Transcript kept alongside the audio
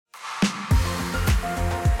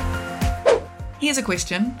Here's a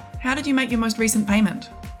question. How did you make your most recent payment?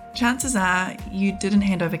 Chances are you didn't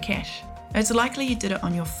hand over cash. It's likely you did it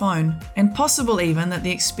on your phone, and possible even that the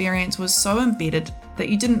experience was so embedded that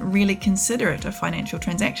you didn't really consider it a financial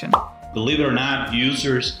transaction. Believe it or not,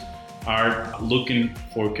 users are looking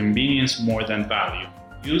for convenience more than value.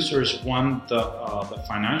 Users want the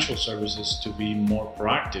financial services to be more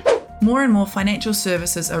proactive. More and more financial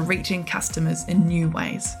services are reaching customers in new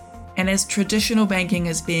ways. And as traditional banking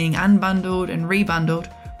is being unbundled and rebundled,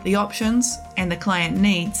 the options and the client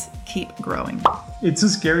needs keep growing. It's a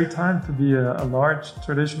scary time to be a large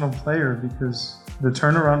traditional player because the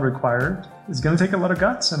turnaround required is going to take a lot of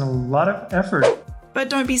guts and a lot of effort. But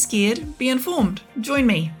don't be scared, be informed. Join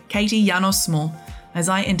me, Katie Janos-Small, as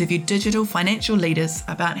I interview digital financial leaders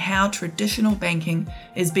about how traditional banking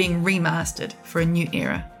is being remastered for a new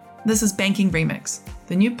era. This is Banking Remix,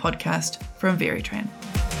 the new podcast from Veritran.